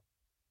I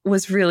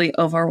was really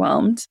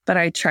overwhelmed, but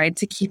I tried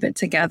to keep it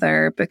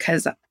together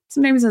because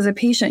sometimes as a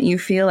patient, you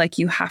feel like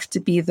you have to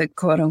be the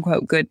quote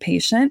unquote good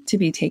patient to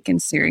be taken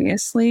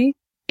seriously.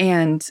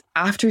 And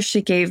after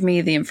she gave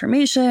me the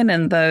information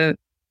and the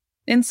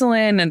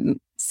insulin and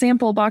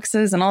sample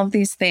boxes and all of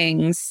these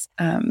things,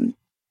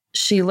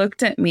 she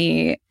looked at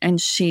me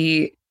and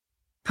she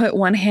put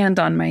one hand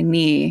on my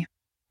knee.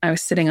 I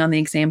was sitting on the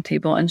exam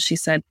table and she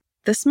said,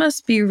 "This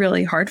must be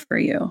really hard for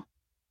you."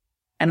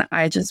 And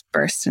I just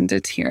burst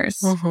into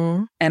tears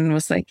and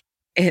was like,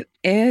 "It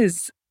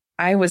is.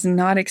 I was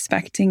not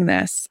expecting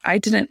this. I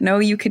didn't know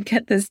you could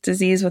get this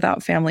disease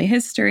without family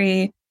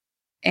history.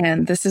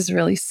 And this is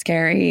really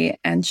scary."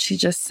 And she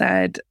just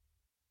said,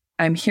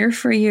 "I'm here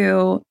for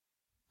you.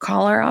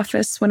 Call our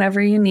office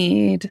whenever you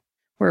need.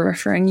 We're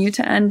referring you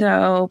to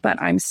endo, but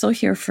I'm still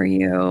here for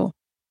you.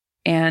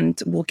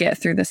 And we'll get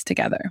through this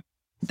together."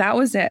 That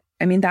was it.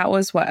 I mean, that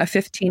was a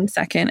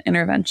 15-second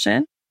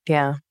intervention.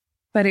 Yeah.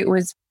 But it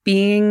was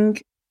being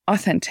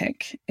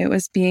authentic. It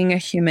was being a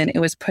human. It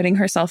was putting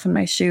herself in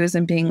my shoes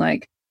and being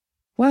like,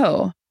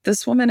 whoa,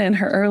 this woman in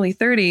her early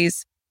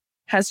 30s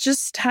has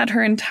just had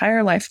her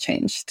entire life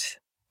changed.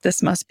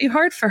 This must be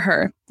hard for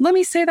her. Let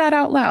me say that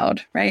out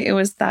loud, right? It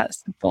was that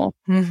simple.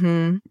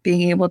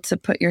 Being able to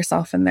put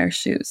yourself in their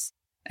shoes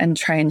and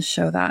try and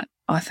show that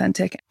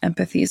authentic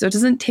empathy. So it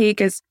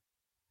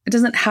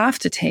doesn't have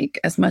to take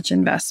as much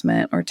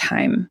investment or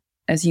time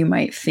as you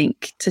might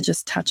think to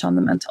just touch on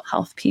the mental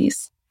health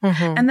piece.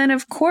 And then,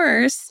 of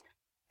course,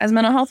 as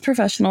mental health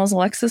professionals,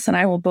 Alexis and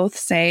I will both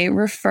say,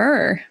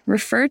 refer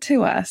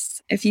to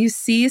us. If you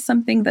see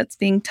something that's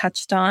being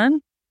touched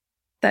on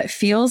that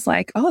feels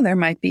like, oh, there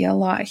might be a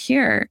lot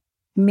here,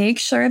 make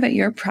sure that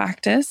your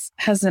practice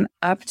has an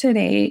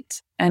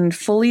up-to-date and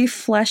fully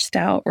fleshed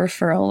out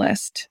referral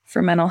list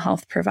for mental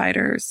health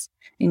providers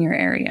in your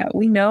area.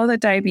 We know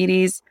that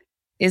diabetes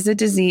is a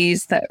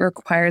disease that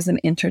requires an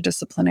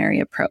interdisciplinary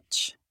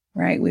approach,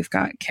 right? We've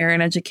got care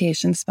and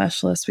education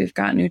specialists, we've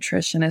got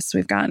nutritionists,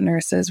 we've got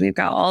nurses, we've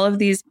got all of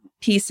these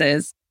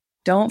pieces.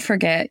 Don't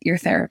forget your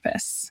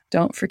therapists.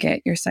 Don't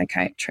forget your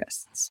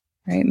psychiatrists,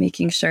 right?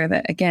 Making sure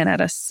that, again,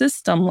 at a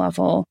system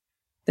level,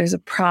 there's a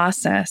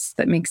process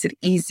that makes it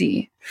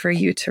easy for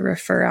you to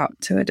refer out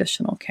to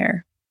additional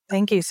care.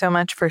 Thank you so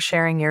much for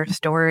sharing your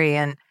story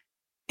and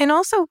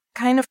also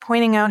kind of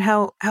pointing out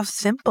how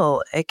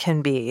simple it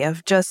can be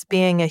of just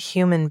being a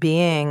human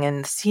being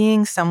and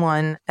seeing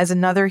someone as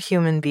another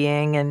human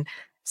being and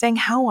saying,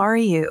 "How are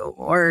you?"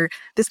 or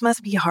 "This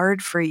must be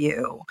hard for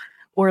you,"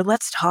 or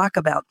 "Let's talk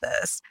about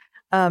this,"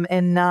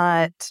 and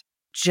not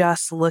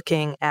just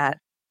looking at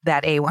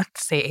that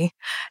A1C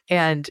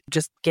and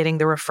just getting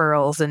the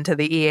referrals into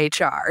the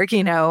EHR,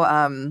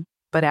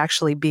 but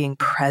actually being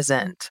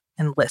present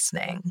and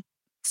listening.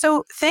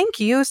 So thank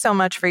you so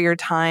much for your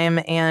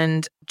time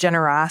and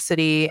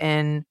generosity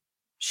in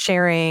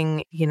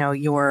sharing,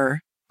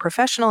 your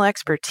professional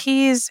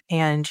expertise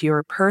and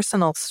your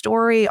personal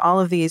story, all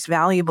of these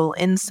valuable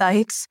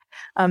insights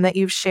that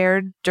you've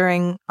shared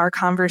during our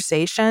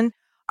conversation.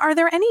 Are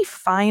there any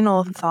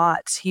final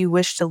thoughts you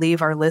wish to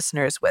leave our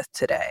listeners with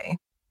today?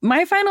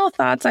 My final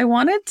thoughts, I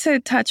wanted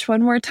to touch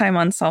one more time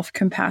on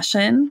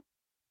self-compassion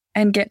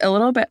and get a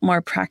little bit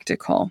more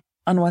practical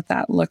on what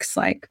that looks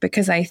like.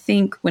 Because I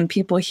think when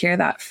people hear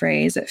that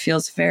phrase, it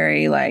feels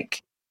very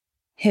like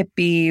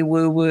hippie,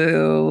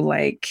 woo-woo,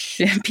 like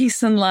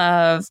peace and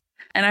love.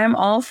 And I'm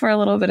all for a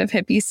little bit of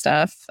hippie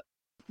stuff.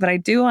 But I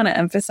do want to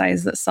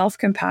emphasize that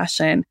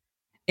self-compassion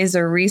is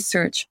a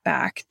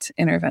research-backed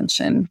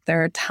intervention.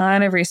 There are a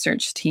ton of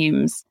research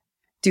teams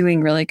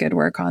doing really good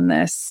work on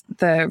this.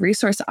 The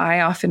resource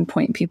I often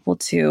point people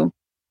to,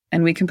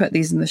 and we can put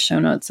these in the show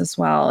notes as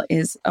well,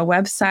 is a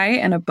website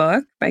and a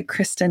book by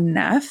Kristen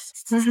Neff.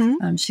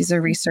 She's a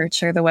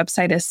researcher. The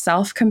website is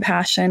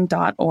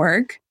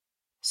selfcompassion.org.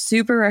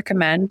 Super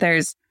recommend.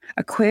 There's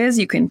a quiz.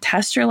 You can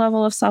test your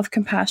level of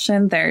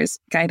self-compassion. There's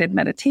guided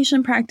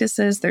meditation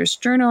practices. There's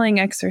journaling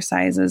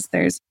exercises.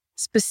 There's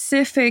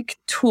specific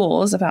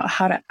tools about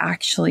how to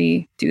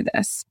actually do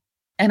this.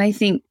 And I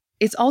think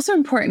it's also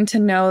important to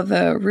know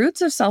the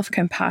roots of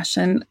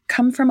self-compassion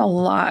come from a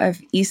lot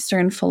of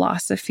Eastern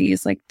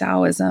philosophies like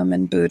Taoism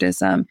and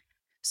Buddhism.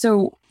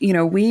 So,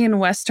 we in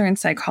Western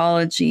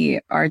psychology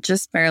are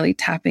just barely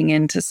tapping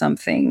into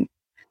something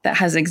that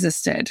has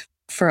existed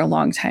for a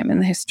long time in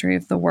the history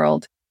of the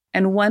world.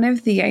 And one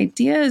of the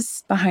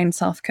ideas behind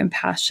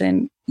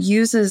self-compassion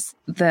uses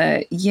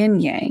the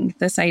yin-yang,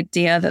 this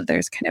idea that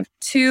there's kind of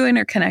two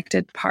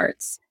interconnected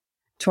parts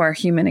to our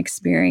human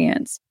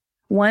experience.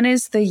 One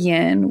is the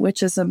yin,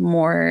 which is a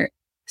more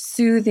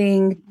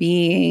soothing,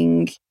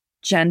 being,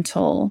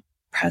 gentle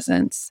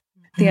presence.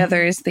 The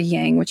other is the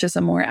yang, which is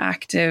a more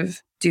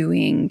active,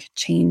 doing,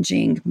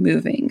 changing,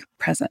 moving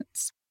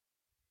presence.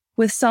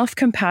 With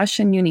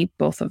self-compassion, you need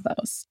both of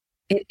those.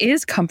 It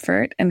is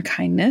comfort and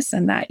kindness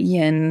and that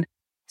yin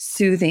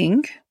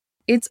soothing.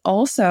 It's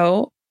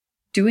also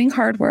doing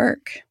hard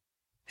work,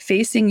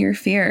 facing your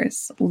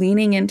fears,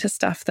 leaning into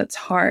stuff that's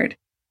hard,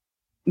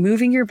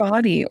 moving your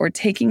body or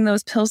taking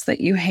those pills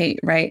that you hate,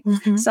 right?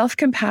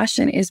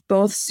 Self-compassion is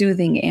both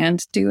soothing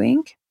and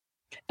doing.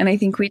 And I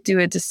think we do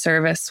a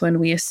disservice when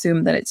we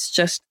assume that it's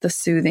just the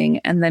soothing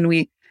and then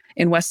we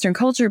in Western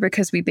culture,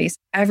 because we base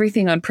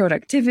everything on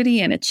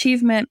productivity and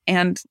achievement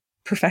and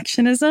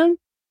perfectionism,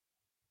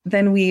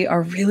 then we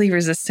are really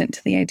resistant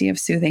to the idea of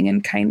soothing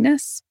and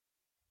kindness.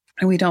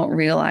 And we don't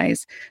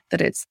realize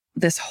that it's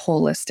this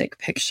holistic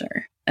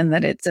picture and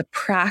that it's a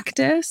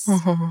practice,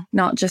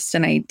 not just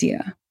an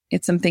idea.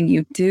 It's something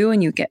you do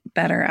and you get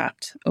better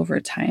at over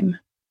time.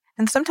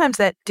 And sometimes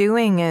that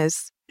doing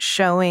is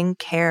showing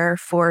care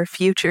for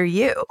future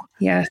you.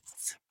 Yes.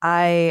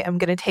 I am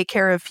going to take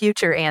care of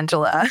future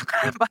Angela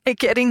by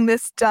getting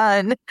this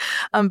done.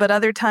 But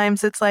other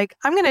times it's like,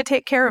 I'm going to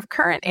take care of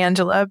current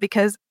Angela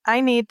because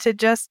I need to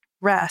just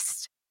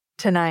rest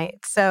tonight.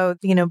 So,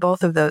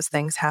 both of those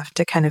things have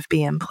to kind of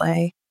be in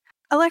play.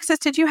 Alexis,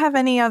 did you have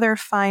any other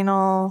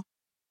final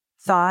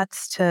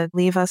thoughts to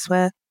leave us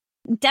with?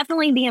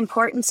 Definitely the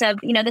importance of,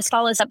 this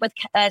follows up with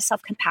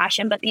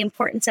self-compassion, but the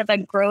importance of a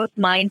growth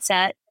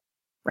mindset,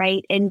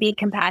 right? And be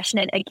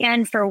compassionate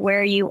again for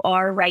where you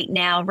are right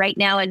now.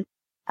 And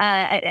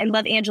I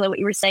love, Angela, what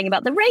you were saying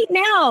about the right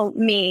now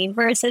me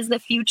versus the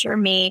future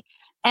me,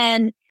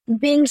 and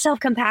being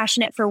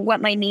self-compassionate for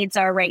what my needs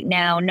are right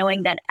now,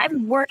 knowing that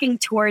I'm working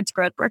towards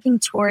growth, working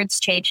towards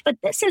change, but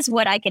this is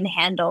what I can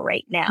handle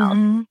right now.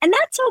 And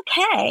that's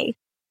okay,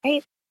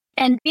 right?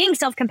 And being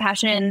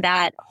self-compassionate in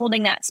that,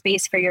 holding that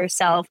space for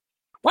yourself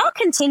while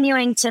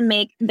continuing to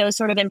make those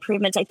sort of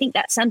improvements. I think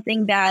that's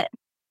something that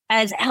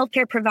as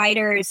healthcare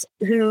providers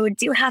who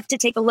do have to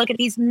take a look at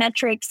these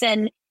metrics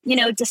and,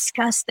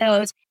 discuss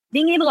those,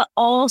 being able to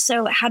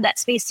also have that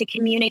space to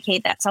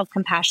communicate that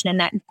self-compassion and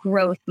that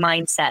growth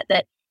mindset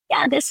that,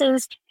 yeah, this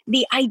is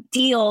the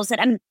ideals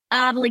that I'm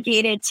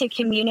obligated to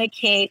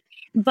communicate,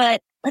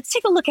 but let's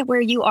take a look at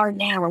where you are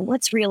now and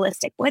what's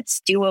realistic,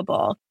 what's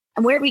doable,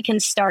 and where we can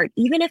start,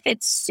 even if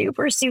it's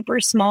super, super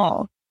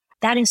small.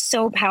 That is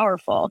so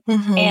powerful.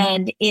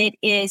 And it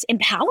is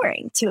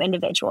empowering to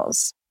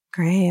individuals.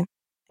 Great.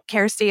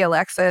 Kersti,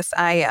 Alexis,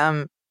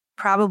 I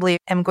probably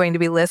am going to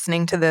be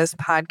listening to this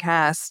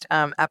podcast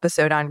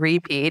episode on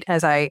repeat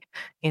as I,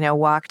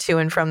 walk to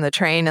and from the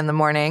train in the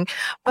morning.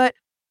 But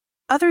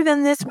other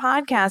than this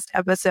podcast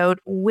episode,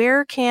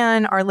 where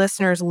can our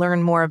listeners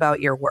learn more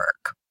about your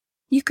work?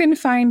 You can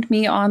find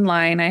me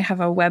online. I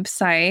have a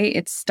website.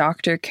 It's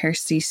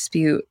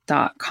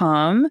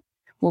drkerstispjut.com.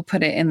 We'll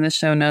put it in the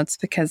show notes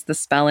because the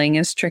spelling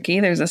is tricky.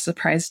 There's a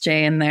surprise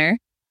J in there.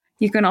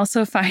 You can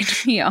also find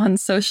me on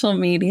social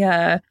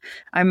media.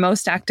 I'm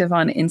most active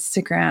on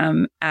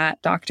Instagram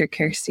at Dr.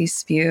 Kersti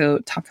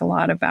Spjut. Talk a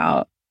lot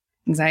about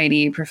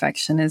anxiety,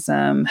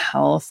 perfectionism,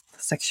 health,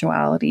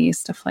 sexuality,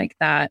 stuff like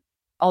that.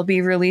 I'll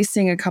be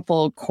releasing a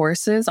couple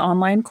courses,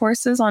 online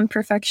courses on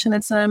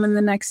perfectionism in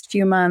the next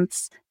few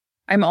months.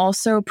 I'm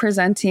also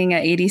presenting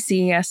at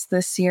ADCES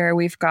this year.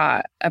 We've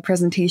got a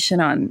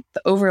presentation on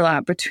the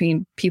overlap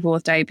between people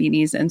with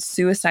diabetes and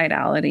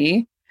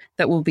suicidality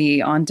that will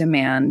be on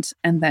demand.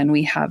 And then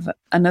we have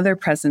another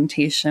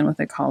presentation with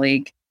a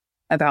colleague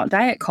about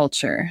diet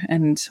culture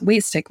and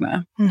weight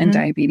stigma and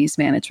diabetes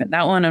management.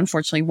 That one,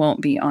 unfortunately, won't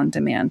be on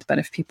demand. But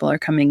if people are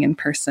coming in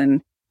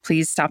person,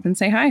 please stop and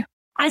say hi.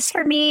 As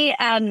for me,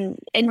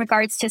 in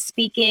regards to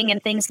speaking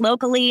and things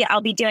locally, I'll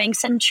be doing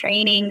some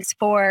trainings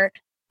for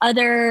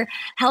other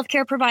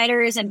healthcare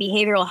providers and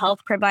behavioral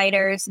health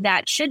providers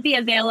that should be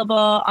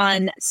available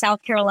on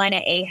South Carolina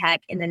AHEC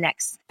in the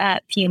next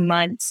few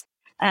months,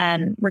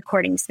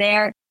 recordings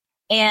there.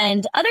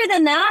 And other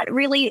than that,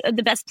 really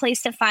the best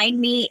place to find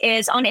me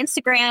is on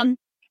Instagram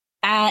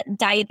at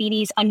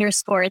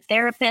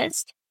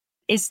diabetes_therapist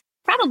is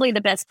probably the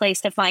best place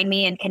to find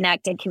me and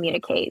connect and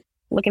communicate.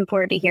 Looking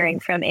forward to hearing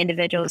from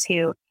individuals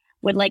who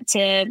would like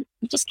to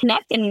just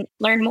connect and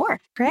learn more.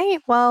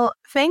 Great. Well,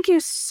 thank you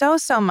so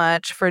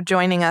much for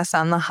joining us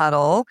on The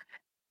Huddle.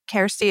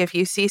 Kersti, if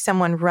you see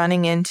someone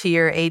running into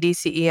your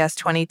ADCES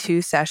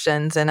 22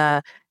 sessions in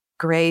a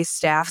gray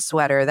staff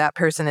sweater, that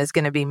person is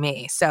going to be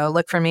me. So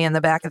look for me in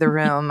the back of the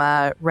room,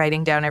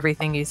 writing down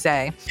everything you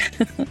say.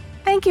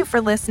 Thank you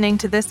for listening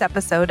to this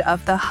episode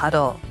of The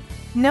Huddle.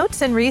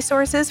 Notes and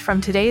resources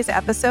from today's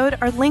episode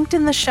are linked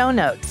in the show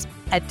notes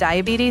at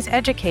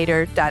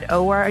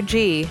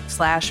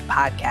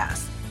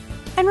diabeteseducator.org/podcast.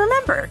 And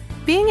remember,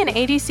 being an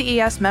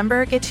ADCES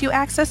member gets you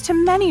access to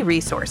many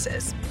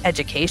resources,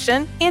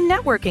 education, and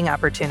networking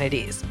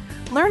opportunities.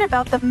 Learn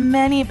about the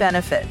many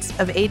benefits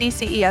of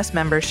ADCES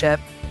membership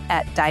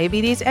at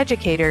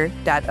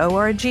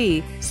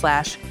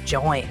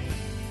diabeteseducator.org/join.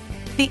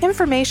 The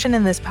information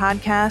in this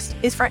podcast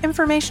is for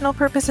informational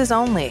purposes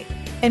only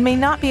and may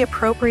not be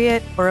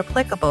appropriate or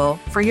applicable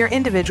for your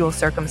individual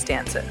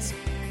circumstances.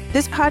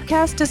 This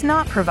podcast does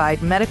not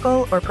provide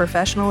medical or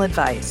professional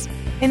advice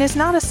and is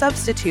not a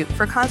substitute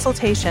for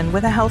consultation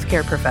with a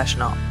healthcare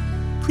professional.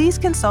 Please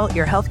consult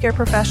your healthcare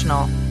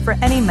professional for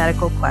any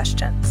medical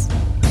questions.